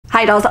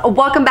Hi dolls,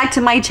 welcome back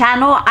to my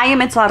channel. I am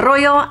Itzo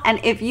Arroyo,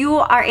 and if you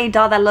are a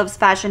doll that loves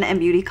fashion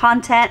and beauty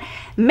content,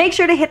 make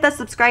sure to hit that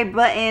subscribe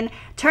button,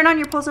 turn on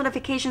your post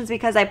notifications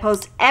because I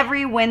post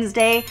every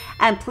Wednesday,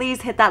 and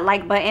please hit that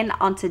like button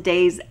on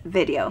today's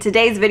video.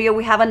 Today's video,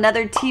 we have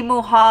another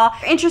Temu haul.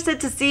 If you're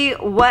interested to see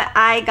what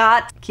I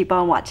got, keep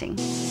on watching.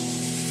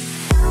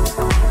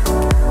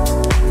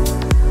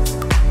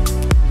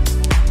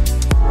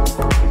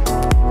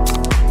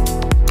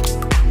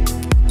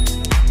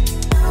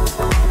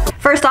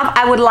 First off,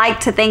 I would like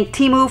to thank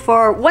Temu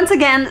for once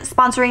again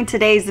sponsoring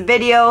today's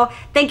video.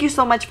 Thank you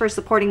so much for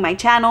supporting my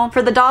channel.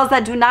 For the dolls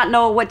that do not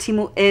know what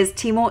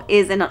Temu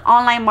is an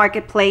online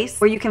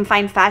marketplace where you can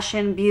find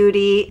fashion,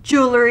 beauty,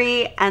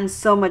 jewelry, and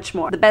so much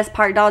more. The best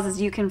part, dolls, is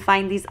you can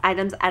find these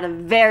items at a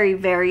very,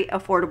 very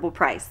affordable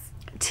price.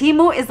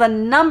 Temu is the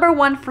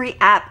 #1 free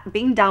app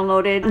being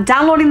downloaded.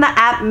 Downloading the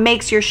app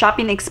makes your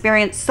shopping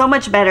experience so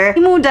much better.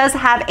 Temu does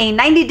have a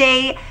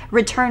 90-day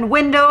return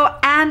window,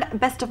 and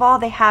best of all,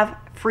 they have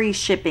free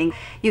shipping.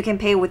 You can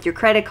pay with your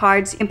credit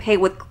cards, you can pay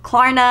with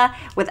Klarna,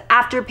 with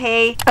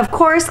Afterpay. Of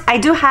course, I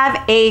do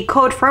have a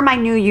code for my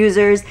new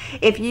users.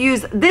 If you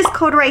use this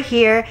code right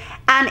here,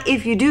 and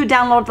if you do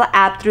download the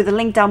app through the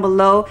link down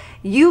below,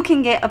 you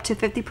can get up to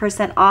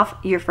 50% off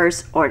your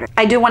first order.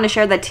 I do want to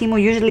share that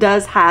Temu usually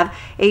does have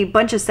a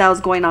bunch of sales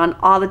going on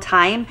all the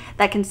time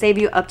that can save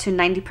you up to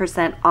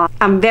 90% off.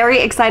 I'm very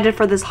excited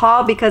for this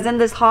haul because in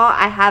this haul,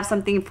 I have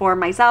something for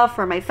myself,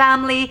 for my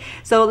family.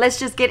 So let's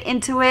just get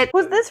into it.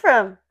 Who's this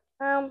from?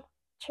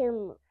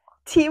 Temu.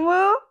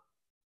 Temu?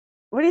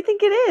 What do you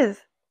think it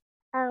is?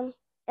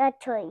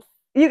 Got toys.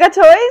 You got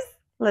toys?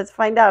 Let's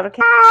find out,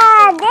 okay?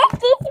 This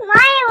is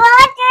my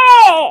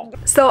water!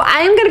 So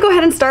I'm gonna go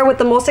ahead and start with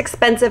the most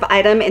expensive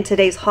item in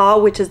today's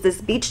haul, which is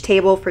this beach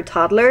table for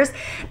toddlers.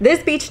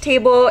 This beach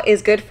table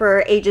is good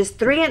for ages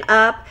 3 and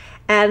up.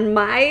 And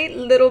my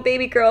little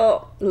baby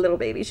girl,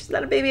 she's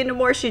not a baby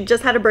anymore. She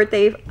just had a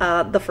birthday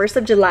the 1st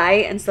of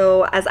July. And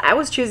so as I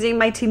was choosing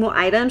my Temu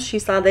items, she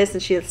saw this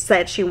and she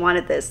said she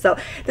wanted this. So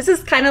this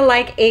is kind of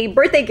like a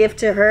birthday gift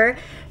to her.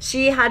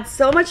 She had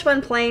so much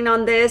fun playing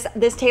on this.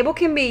 This table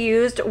can be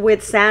used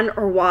with sand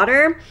or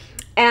water.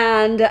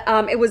 And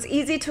it was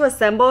easy to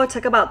assemble. It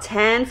took about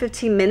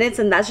 10-15 minutes,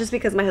 and that's just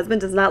because my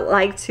husband does not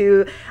like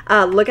to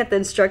look at the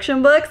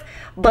instruction books.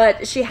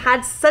 But she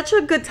had such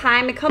a good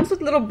time. It comes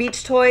with little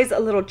beach toys, a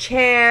little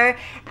chair,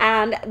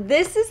 and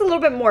this is a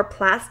little bit more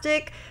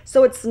plastic,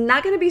 so it's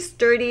not going to be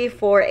sturdy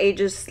for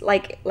ages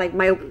like my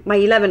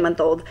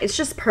 11-month-old. It's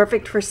just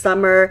perfect for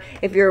summer.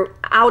 If you're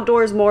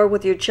outdoors more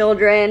with your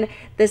children,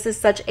 this is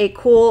such a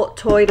cool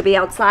toy to be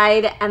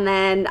outside. And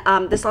then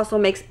this also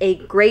makes a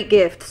great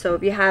gift. So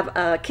if you have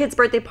kids'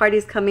 birthday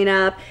parties coming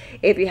up,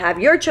 if you have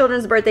your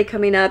children's birthday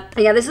coming up.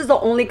 Yeah, this is the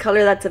only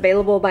color that's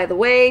available, by the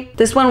way.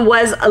 This one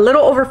was a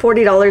little over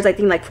 $40, I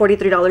think like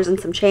 $43 and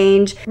some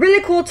change.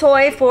 Really cool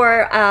toy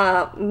for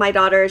my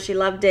daughter. She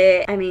loved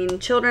it. I mean,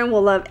 children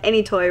will love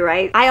any toy,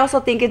 right? I also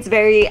think it's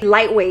very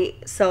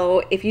lightweight.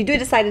 So if you do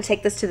decide to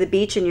take this to the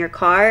beach in your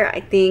car, I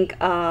think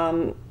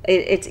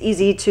it's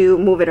easy to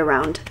move it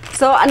around.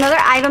 So another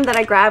item that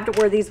I grabbed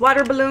were these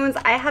water balloons.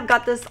 I have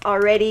got this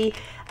already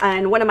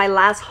in one of my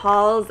last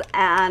hauls,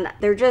 and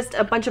they're just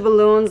a bunch of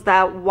balloons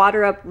that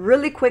water up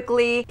really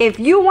quickly. If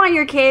you want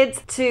your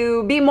kids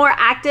to be more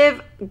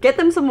active, get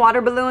them some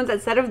water balloons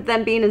instead of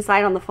them being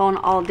inside on the phone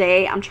all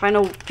day. I'm trying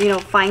to, you know,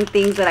 find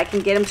things that I can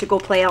get them to go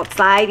play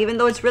outside, even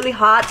though it's really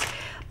hot.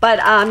 But,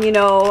 you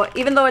know,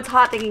 even though it's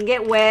hot, they can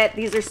get wet.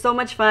 These are so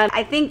much fun.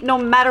 I think no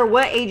matter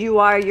what age you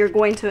are, you're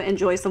going to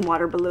enjoy some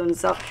water balloons.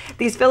 So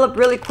these fill up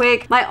really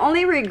quick. My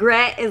only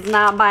regret is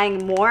not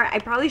buying more. I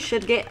probably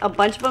should get a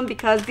bunch of them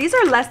because these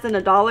are less than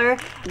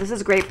 $1. This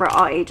is great for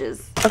all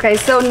ages. Okay,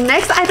 so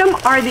next item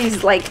are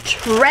these like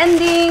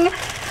trending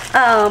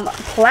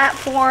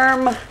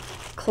platform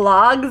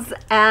clogs,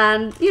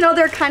 and you know,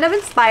 they're kind of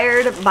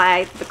inspired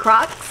by the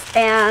Crocs.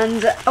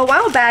 And a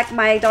while back,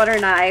 my daughter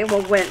and I,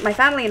 my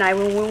family and I,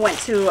 when we went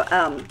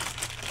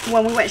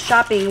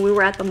shopping, we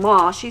were at the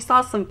mall, she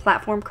saw some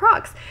platform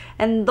Crocs,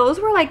 and those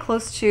were like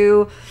close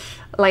to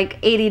like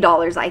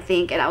 $80, I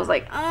think. And I was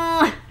like,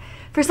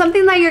 for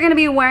something that you're gonna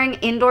be wearing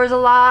indoors a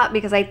lot,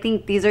 because I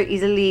think these are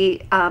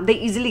easily they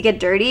easily get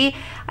dirty,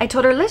 I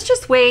told her let's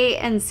just wait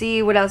and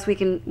see what else we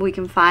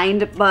can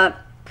find. But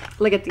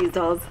look at these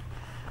dolls.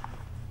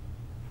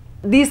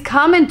 These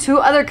come in 2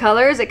 other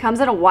colors. It comes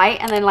in a white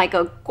and then like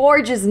a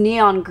gorgeous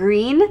neon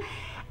green.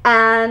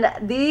 And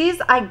these,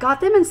 I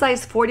got them in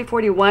size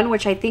 40-41,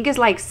 which I think is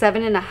like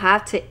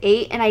 7.5 to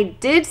 8. And I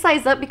did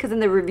size up because in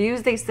the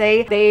reviews they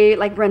say they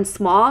like run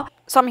small.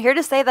 So I'm here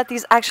to say that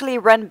these actually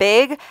run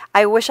big.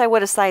 I wish I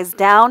would have sized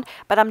down,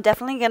 but I'm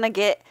definitely gonna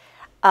get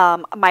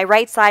my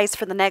right size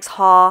for the next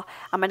haul.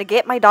 I'm gonna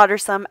get my daughter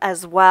some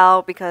as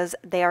well because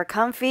they are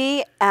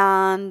comfy,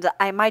 and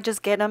I might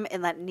just get them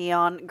in that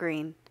neon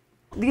green.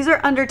 These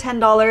are under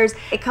 $10.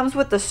 It comes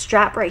with the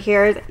strap right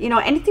here. You know,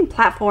 anything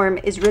platform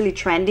is really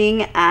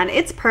trending and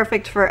it's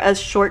perfect for us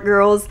short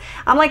girls.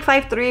 I'm like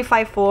 5'3",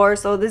 5'4",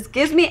 so this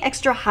gives me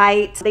extra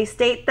height. They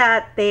state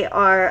that they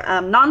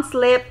are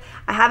non-slip.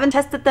 I haven't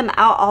tested them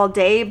out all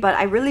day, but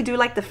I really do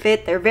like the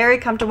fit. They're very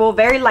comfortable,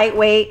 very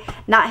lightweight,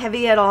 not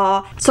heavy at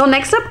all. So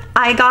next up,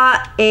 I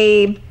got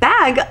a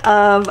bag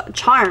of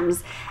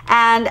charms.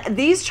 And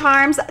these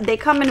charms, they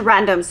come in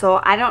random, so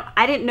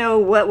I didn't know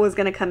what was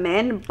gonna come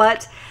in,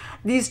 but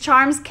these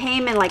charms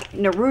came in like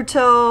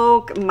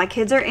Naruto. My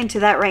kids are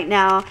into that right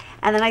now.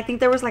 And then I think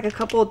there was like a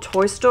couple of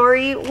Toy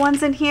Story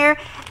ones in here.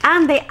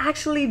 And they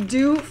actually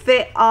do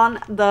fit on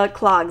the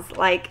clogs.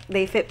 Like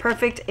they fit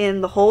perfect in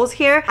the holes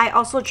here. I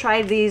also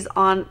tried these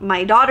on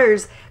my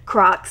daughter's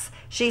Crocs.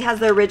 She has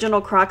the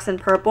original Crocs in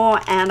purple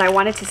and I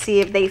wanted to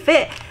see if they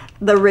fit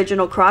the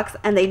original Crocs,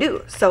 and they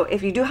do. So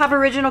if you do have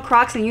original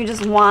Crocs and you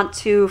just want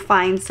to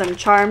find some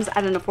charms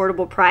at an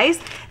affordable price,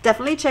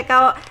 definitely check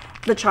out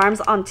the charms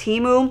on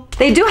Temu.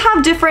 They do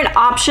have different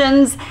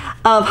options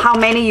of how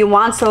many you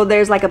want. So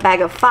there's like a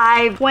bag of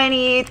 5,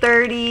 20,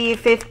 30,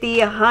 50,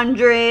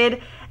 100.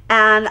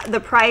 And the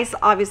price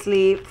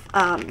obviously,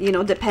 you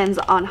know, depends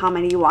on how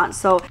many you want.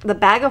 So the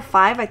bag of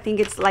 5, I think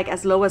it's like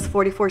as low as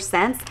 44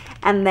 cents.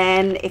 And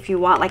then if you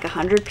want like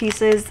 100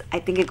 pieces, I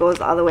think it goes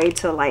all the way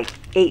to like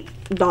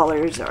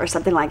 $8 or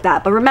something like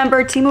that. But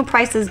remember, Temu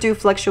prices do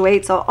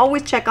fluctuate, so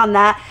always check on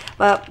that.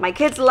 But my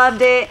kids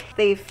loved it.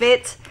 They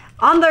fit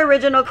on the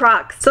original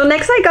Crocs. So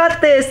next I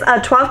got this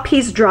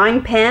 12-piece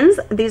drawing pens.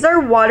 These are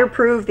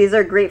waterproof. These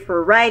are great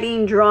for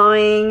writing,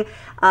 drawing.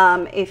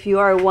 If you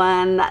are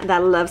one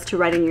that loves to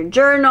write in your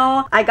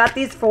journal. I got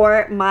these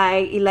for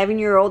my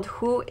 11-year-old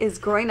who is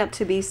growing up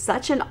to be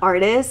such an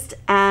artist,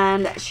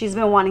 and she's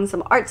been wanting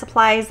some art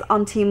supplies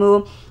on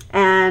Temu,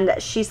 and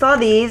she saw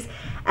these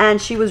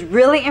and she was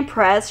really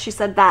impressed. She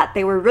said that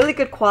they were really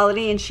good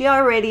quality, and she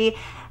already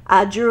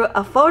drew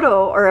a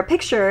photo or a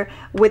picture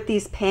with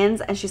these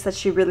pins, and she said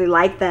she really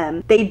liked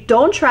them. They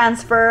don't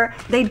transfer.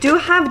 They do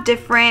have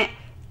different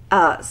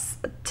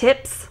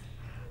tips.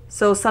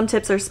 So some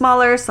tips are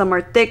smaller, some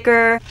are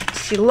thicker.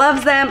 She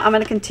loves them. I'm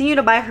gonna continue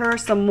to buy her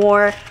some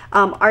more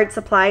art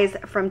supplies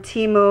from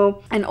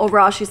Temu. And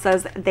overall, she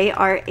says they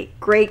are a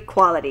great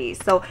quality.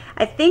 So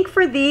I think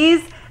for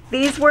these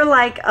were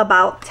like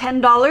about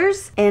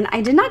 $10. And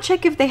I did not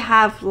check if they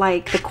have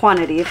like the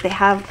quantity, if they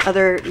have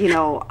other, you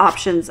know,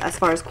 options as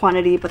far as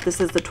quantity, but this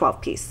is the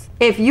 12-piece.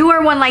 If you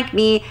are one like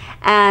me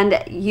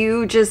and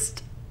you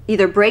just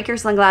either break your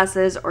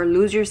sunglasses or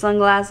lose your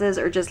sunglasses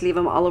or just leave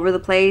them all over the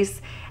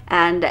place,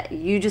 and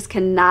you just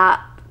cannot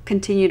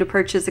continue to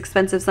purchase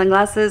expensive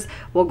sunglasses,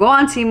 well, go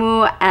on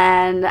Temu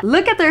and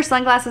look at their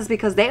sunglasses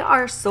because they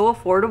are so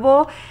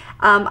affordable.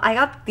 I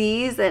got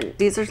these, and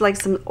these are like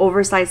some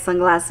oversized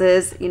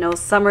sunglasses. You know,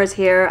 summer's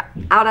here,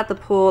 out at the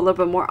pool a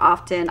little bit more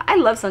often. I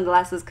love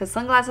sunglasses because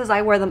sunglasses,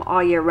 I wear them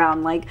all year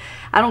round. Like,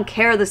 I don't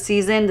care the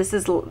season.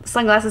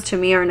 Sunglasses to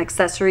me are an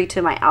accessory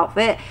to my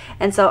outfit.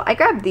 And so I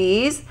grabbed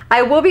these.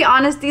 I will be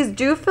honest, these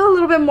do feel a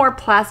little bit more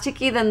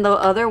plasticky than the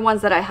other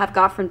ones that I have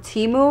got from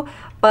Temu.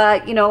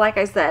 But, you know, like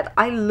I said,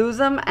 I lose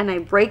them and I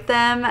break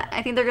them.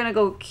 I think they're gonna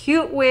go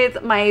cute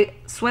with my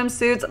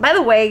swimsuits. By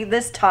the way,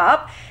 this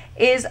top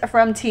is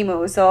from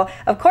Temu, so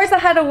of course I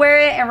had to wear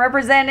it and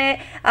represent it.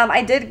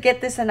 I did get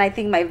this in, I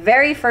think, my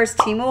very first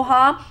Temu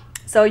haul,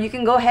 so you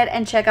can go ahead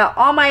and check out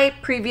all my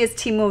previous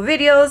Temu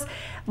videos.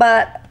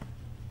 But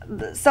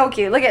so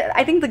cute. Look at,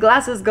 I think the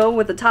glasses go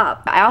with the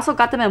top. I also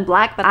got them in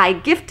black, but I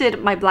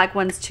gifted my black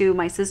ones to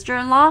my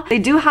sister-in-law. They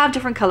do have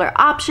different color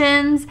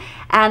options,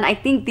 and I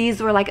think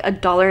these were like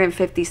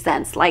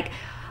 $1.50. Like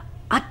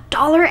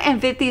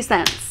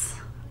 $1.50.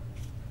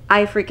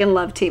 I freaking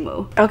love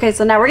Temu. Okay,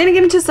 so now we're gonna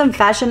get into some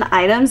fashion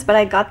items, but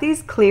I got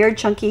these clear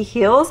chunky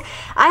heels.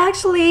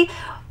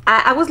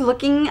 I was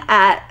looking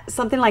at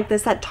something like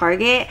this at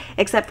Target,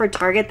 except for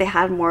Target they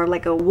had more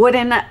like a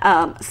wooden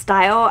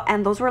style,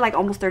 and those were like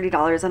almost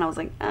 $30, and I was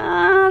like,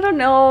 I don't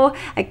know.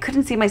 I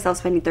couldn't see myself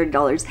spending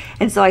 $30,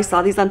 and so I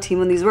saw these on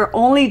Temu, and these were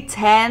only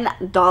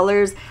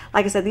 $10.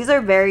 Like I said, these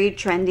are very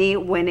trendy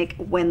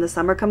when the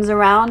summer comes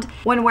around.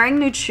 When wearing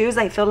nude shoes,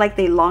 I feel like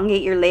they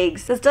elongate your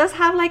legs. This does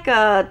have like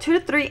a 2 to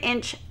 3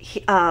 inch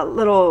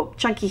little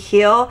chunky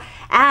heel,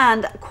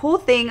 and cool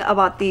thing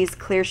about these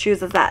clear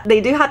shoes is that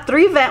they do have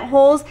 3 vent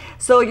holes,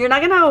 so you're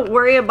not gonna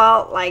worry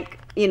about, like,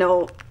 you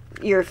know,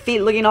 your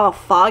feet looking all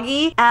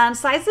foggy. And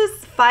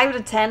sizes 5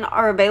 to 10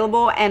 are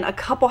available, and a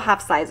couple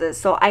half sizes.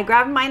 So I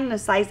grabbed mine in a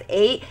size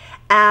 8,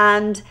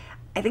 and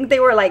I think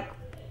they were like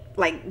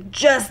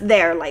just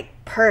there, like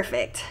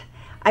perfect.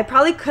 I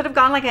probably could have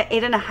gone like an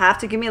 8.5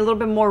 to give me a little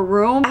bit more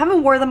room. I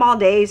haven't wore them all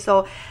day,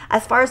 so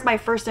as far as my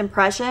first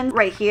impression,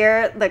 right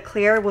here, the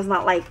clear was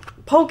not like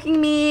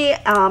poking me.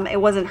 It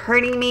wasn't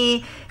hurting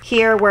me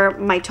here where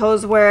my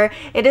toes were.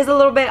 It is a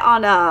little bit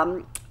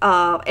on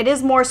it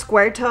is more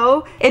square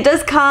toe. It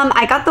does come,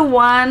 I got the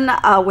one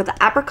with the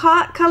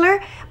apricot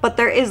color, but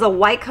there is a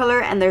white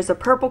color and there's a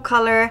purple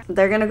color.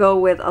 They're gonna go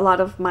with a lot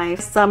of my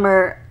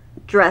summer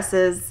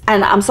dresses,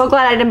 and I'm so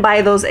glad I didn't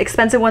buy those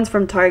expensive ones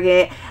from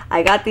Target.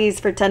 I got these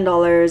for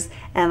 $10,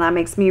 and that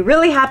makes me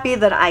really happy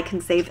that I can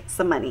save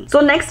some money. So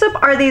next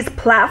up are these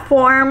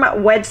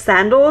platform wedge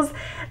sandals.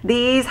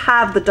 These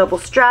have the double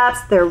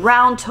straps, they're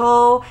round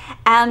toe,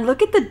 and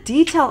look at the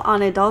detail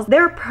on it, dolls.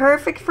 They're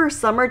perfect for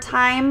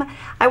summertime.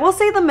 I will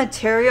say the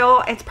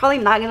material, it's probably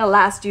not gonna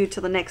last you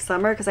till the next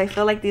summer, because I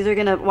feel like these are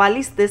gonna, well, at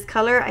least this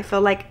color, I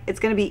feel like it's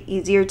gonna be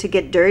easier to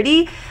get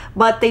dirty,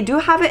 but they do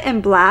have it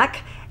in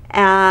black,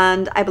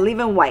 and I believe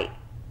in white.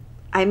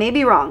 I may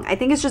be wrong. I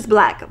think it's just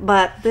black,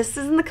 but this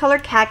is in the color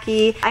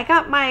khaki. I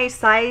got my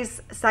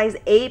size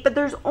 8, but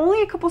there's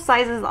only a couple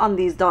sizes on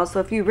these dolls.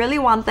 So if you really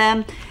want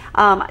them,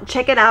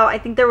 check it out. I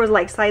think there was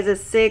like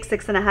sizes 6,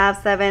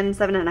 6.5, 7,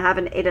 7.5,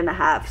 and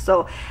 8.5.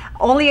 So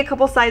only a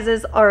couple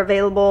sizes are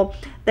available.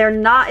 They're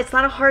not, it's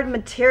not a hard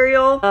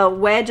material.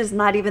 Wedge is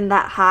not even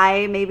that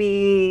high,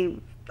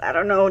 maybe, I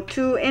don't know,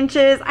 2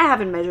 inches. I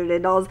haven't measured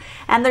it, dolls.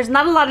 And there's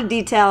not a lot of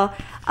detail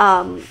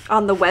on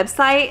the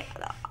website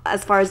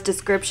as far as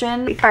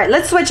description. All right,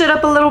 let's switch it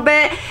up a little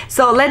bit.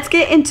 So let's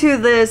get into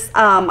this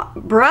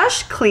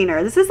brush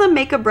cleaner. This is a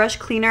makeup brush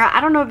cleaner. I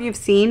don't know if you've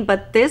seen,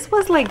 but this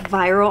was like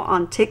viral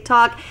on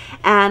TikTok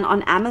and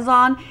on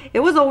Amazon.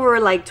 It was over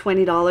like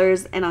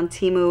 $20, and on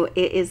Temu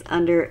it is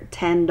under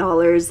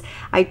 $10.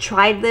 I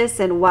tried this,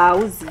 and wow,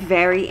 I was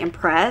very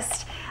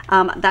impressed.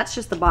 That's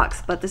just the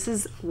box, but this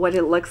is what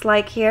it looks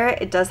like here.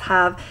 It does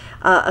have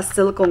a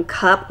silicone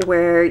cup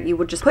where you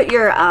would just put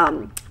your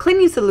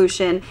cleaning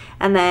solution,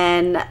 and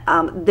then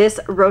this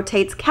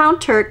rotates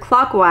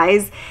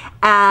counterclockwise,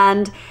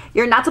 and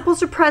you're not supposed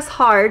to press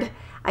hard.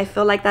 I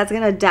feel like that's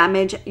gonna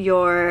damage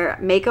your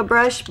makeup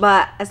brush,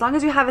 but as long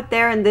as you have it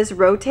there and this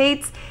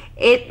rotates,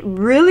 it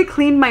really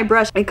cleaned my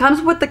brush. It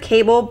comes with the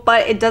cable,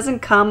 but it doesn't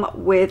come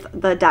with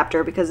the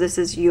adapter because this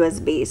is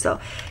USB. So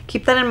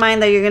keep that in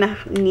mind that you're gonna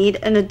need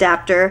an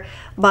adapter,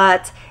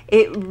 but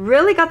it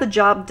really got the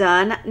job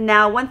done.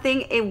 Now, one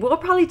thing, it will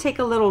probably take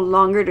a little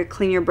longer to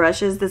clean your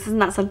brushes. This is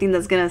not something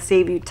that's gonna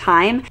save you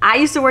time. I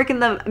used to work in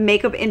the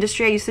makeup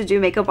industry. I used to do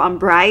makeup on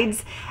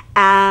brides,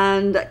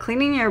 and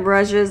cleaning your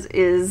brushes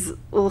is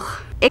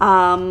ugh.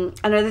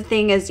 Another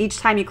thing is each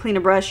time you clean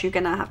a brush, you're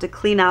gonna have to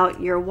clean out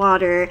your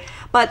water,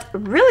 but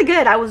really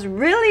good. I was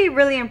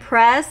really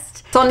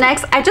impressed. So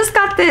next, I just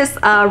got this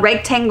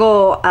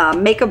rectangle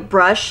makeup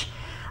brush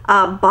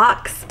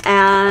box,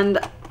 and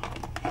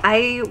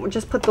I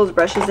just put those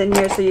brushes in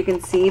here so you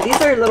can see.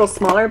 These are a little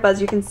smaller, but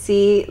as you can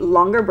see,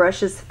 longer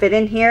brushes fit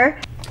in here.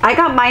 I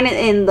got mine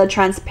in the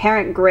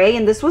transparent gray,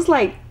 and this was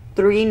like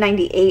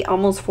 $3.98,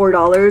 almost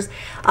 $4.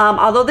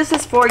 Although this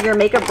is for your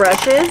makeup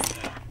brushes,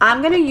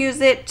 I'm gonna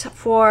use it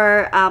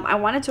for, I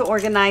wanted to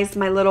organize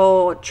my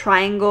little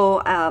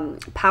triangle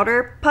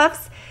powder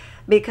puffs,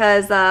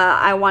 because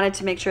I wanted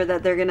to make sure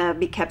that they're gonna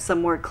be kept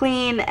somewhere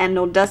clean and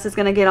no dust is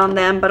gonna get on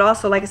them. But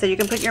also, like I said, you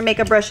can put your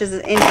makeup brushes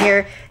in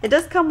here. It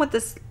does come with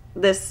this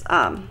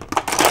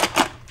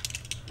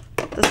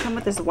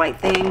white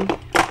thing,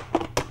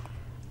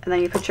 and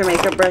then you put your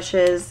makeup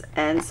brushes,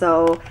 and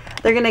so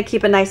they're gonna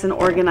keep it nice and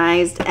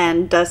organized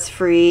and dust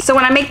free. So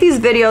when I make these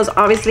videos,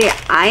 obviously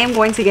I am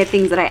going to get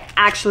things that I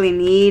actually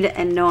need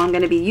and know I'm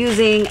gonna be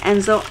using,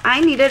 and so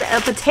I needed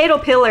a potato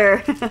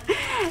peeler.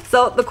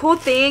 So the cool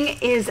thing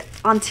is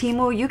on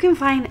Temu, you can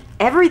find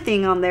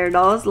everything on there,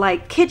 dolls,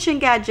 like kitchen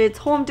gadgets,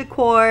 home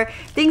decor,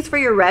 things for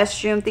your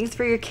restroom, things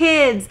for your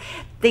kids,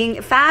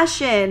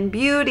 fashion,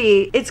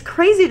 beauty. It's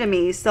crazy to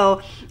me.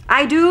 So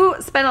I do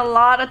spend a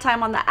lot of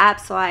time on the app,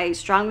 so I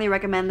strongly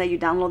recommend that you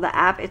download the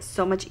app. It's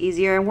so much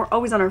easier, and we're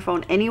always on our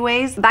phone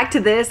anyways. Back to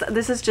this.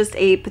 This is just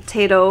a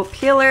potato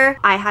peeler.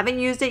 I haven't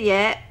used it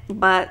yet,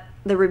 but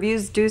the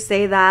reviews do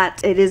say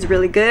that it is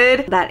really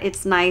good, that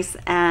it's nice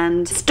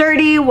and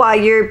sturdy while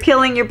you're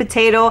peeling your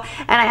potato.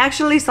 And I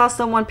actually saw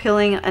someone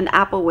peeling an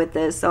apple with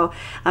this, so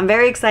I'm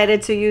very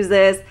excited to use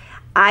this.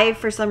 I,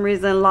 for some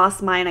reason,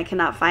 lost mine. I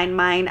cannot find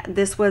mine.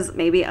 This was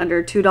maybe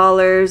under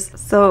 $2.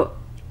 So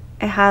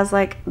it has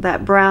like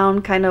that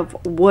brown kind of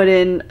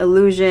wooden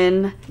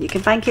illusion. You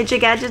can find kitchen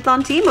gadgets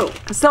on Temu.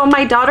 So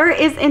my daughter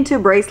is into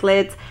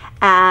bracelets,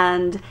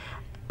 and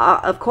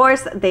of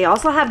course they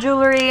also have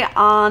jewelry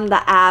on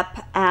the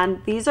app,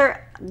 and these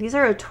are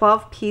a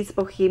 12-piece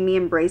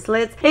Bohemian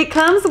bracelets. It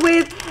comes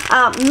with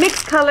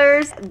mixed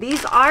colors.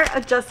 These are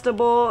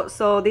adjustable,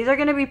 so these are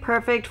gonna be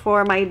perfect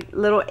for my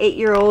little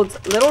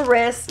 8-year-old's little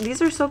wrist.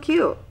 These are so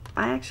cute.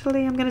 I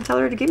actually am gonna tell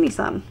her to give me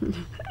some.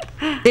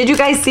 Did you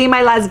guys see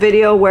my last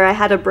video where I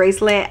had a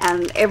bracelet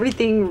and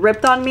everything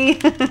ripped on me?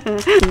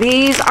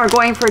 These are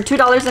going for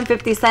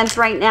 $2.50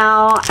 right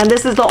now, and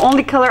this is the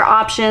only color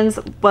options,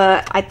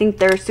 but I think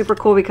they're super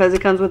cool because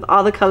it comes with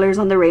all the colors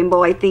on the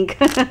rainbow, I think.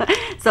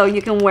 So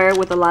you can wear it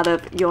with a lot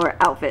of your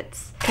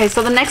outfits. Okay,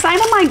 so the next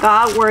item I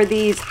got were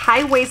these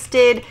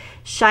high-waisted,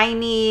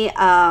 shiny, it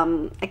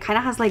kind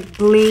of has like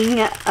bling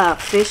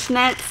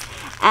fishnets.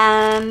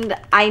 and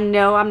I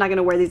know I'm not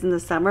gonna wear these in the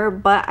summer,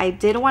 but I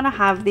did want to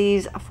have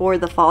these for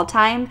the fall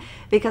time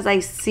because I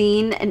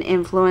seen an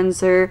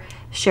influencer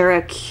share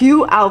a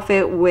cute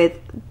outfit with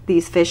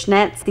these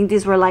fishnets. I think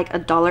these were like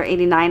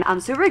 $1.89. I'm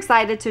super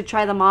excited to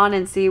try them on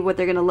and see what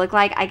they're gonna look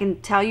like. I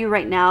can tell you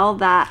right now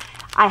that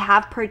I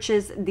have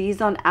purchased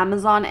these on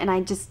Amazon and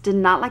I just did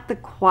not like the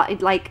quality.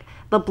 Like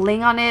the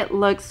bling on it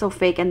looks so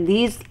fake, and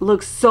these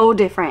look so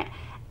different.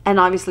 And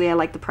obviously I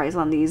like the price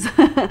on these.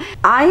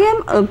 I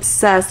am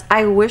obsessed.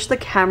 I wish the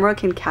camera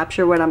can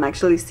capture what I'm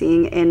actually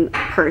seeing in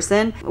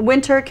person.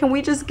 Winter, can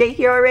we just get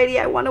here already?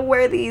 I want to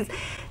wear these.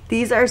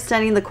 These are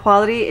stunning. The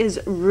quality is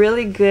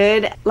really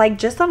good. Like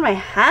just on my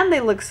hand,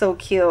 they look so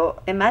cute.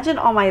 Imagine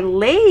on my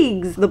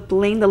legs, the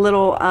bling, the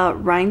little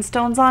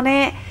rhinestones on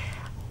it.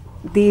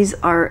 These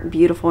are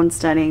beautiful and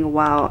stunning.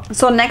 Wow.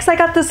 So next I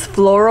got this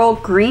floral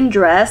green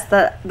dress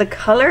that the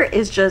color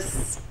is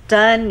just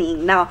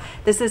stunning. Now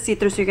this is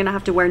see-through, so you're gonna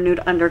have to wear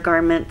nude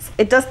undergarments.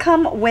 It does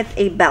come with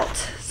a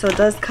belt, so it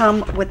does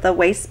come with a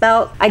waist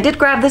belt. I did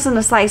grab this in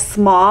a size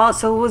small,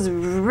 so it was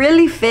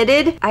really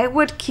fitted. I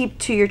would keep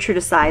to your true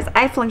to size.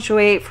 I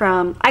fluctuate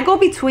from, I go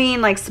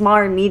between like small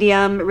or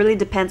medium. It really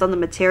depends on the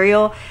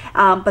material,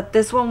 but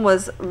this one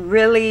was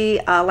really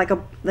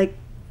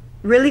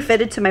really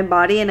fitted to my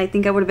body, and I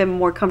think I would have been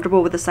more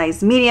comfortable with a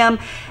size medium.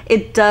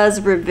 It does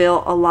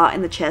reveal a lot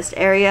in the chest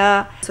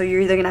area, so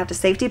you're either gonna have to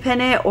safety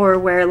pin it or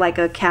wear like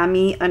a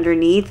cami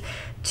underneath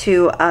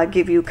to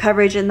give you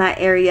coverage in that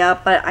area.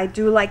 But I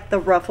do like the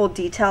ruffle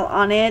detail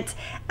on it,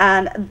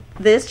 and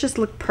this just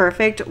looked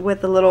perfect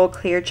with the little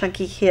clear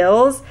chunky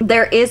heels.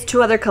 There is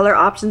 2 other color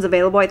options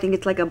available. I think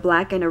it's like a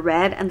black and a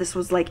red, and this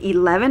was like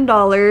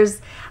 $11.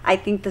 I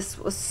think this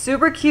was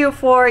super cute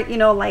for, you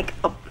know, like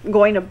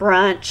going to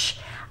brunch.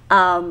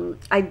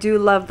 I do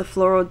love the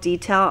floral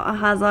detail it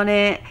has on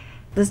it.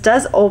 This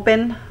does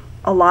open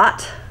a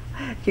lot,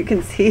 you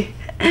can see.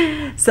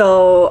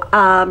 So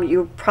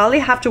you probably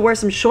have to wear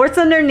some shorts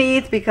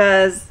underneath,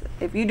 because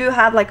if you do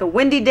have like a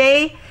windy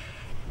day,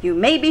 you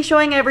may be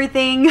showing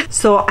everything.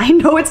 So I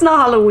know it's not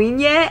Halloween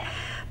yet,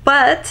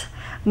 but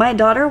my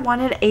daughter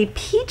wanted a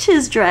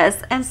Peaches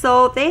dress, and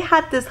so they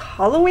had this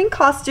Halloween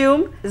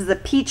costume. This is the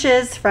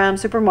Peaches from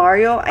Super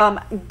Mario.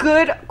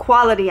 Good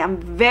quality. I'm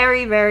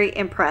very, very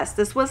impressed.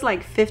 This was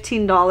like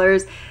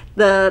 $15.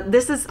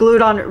 This is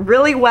glued on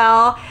really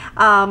well.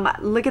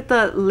 Look at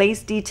the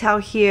lace detail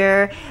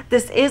here.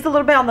 This is a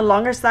little bit on the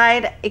longer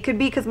side. It could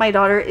be because my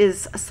daughter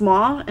is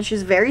small and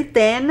she's very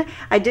thin.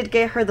 I did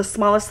get her the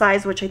smallest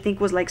size, which I think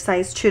was like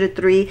size 2 to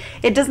 3.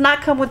 It does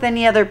not come with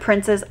any other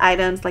princess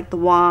items like the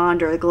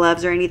wand or the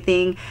gloves or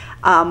anything,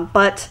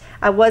 but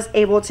I was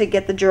able to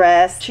get the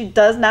dress. She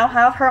does now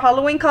have her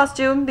Halloween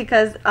costume,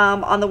 because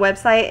on the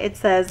website it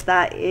says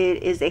that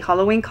it is a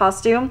Halloween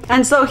costume.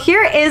 And so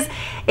here is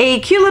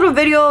a cute little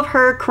video of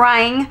her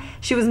crying.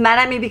 She was mad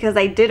at me because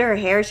I did her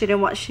hair. She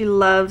didn't want,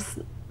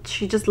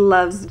 she just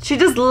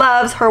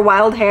loves her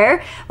wild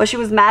hair, but she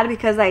was mad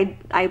because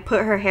I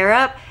put her hair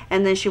up,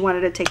 and then she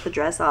wanted to take the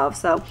dress off.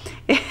 So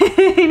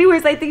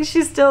anyways, I think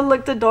she still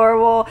looked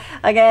adorable.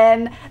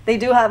 Again, they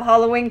do have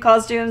Halloween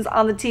costumes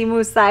on the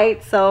Temu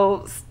site,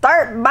 so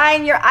start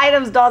buying your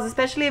items, dolls,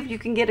 especially if you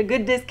can get a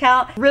good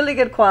discount. Really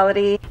good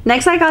quality.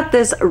 Next I got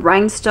this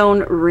rhinestone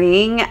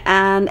ring,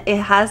 and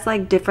it has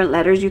like different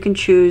letters. You can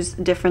choose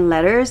different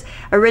letters.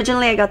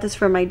 Originally I got this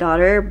for my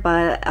daughter,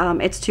 but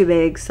it's too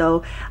big,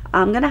 so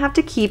I'm gonna have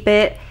to keep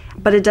it.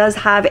 But it does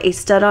have a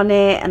stud on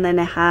it, and then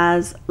it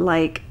has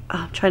like,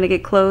 I'm trying to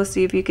get close,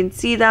 see if you can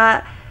see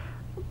that.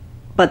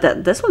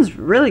 But this one's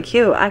really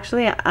cute.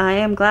 Actually, I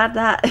am glad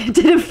that it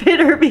didn't fit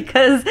her,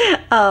 because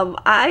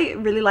I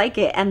really like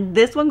it. And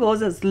this one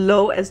goes as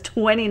low as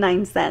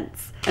 29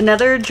 cents.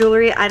 Another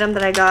jewelry item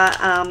that I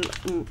got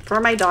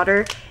for my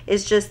daughter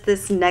is just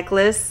this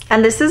necklace.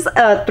 And this is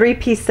a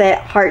 3-piece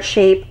set,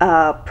 heart-shaped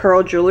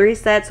pearl jewelry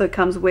set. So it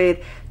comes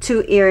with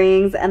 2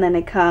 earrings, and then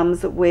it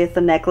comes with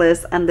a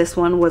necklace. And this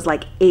one was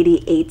like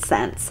 88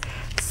 cents.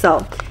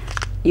 So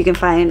you can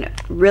find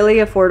really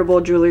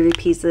affordable jewelry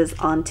pieces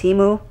on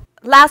Temu.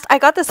 Last, I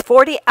got this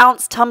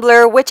 40-ounce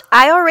tumbler, which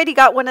I already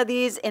got one of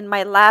these in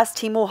my last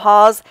Temu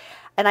hauls,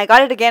 and I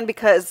got it again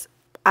because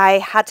I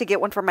had to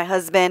get one for my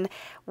husband.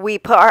 We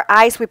put our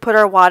ice, we put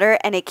our water,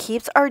 and it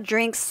keeps our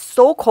drinks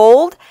so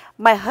cold.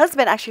 My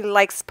husband actually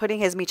likes putting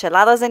his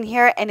micheladas in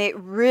here, and it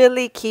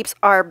really keeps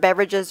our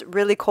beverages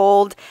really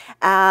cold,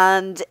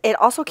 and it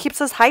also keeps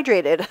us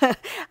hydrated.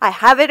 I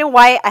have it in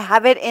white, I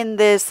have it in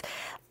this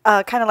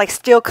kind of like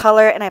steel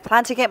color, and I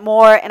plan to get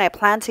more, and I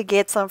plan to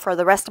get some for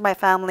the rest of my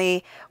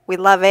family. We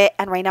love it,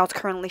 and right now it's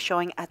currently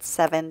showing at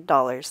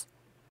 $7.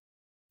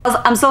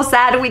 I'm so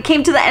sad we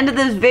came to the end of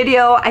this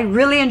video. I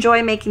really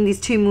enjoy making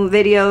these Temu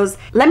videos.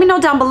 Let me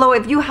know down below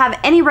if you have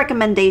any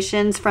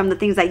recommendations from the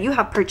things that you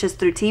have purchased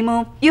through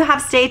Temu. If you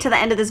have stayed to the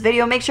end of this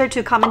video, make sure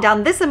to comment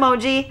down this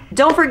emoji.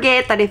 Don't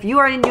forget that if you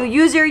are a new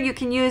user, you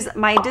can use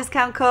my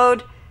discount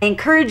code. I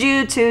encourage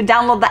you to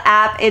download the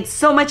app. It's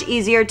so much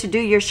easier to do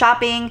your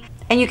shopping.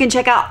 And you can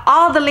check out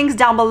all the links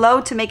down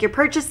below to make your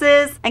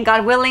purchases. And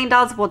God willing,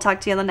 dolls, we'll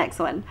talk to you in the next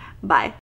one. Bye.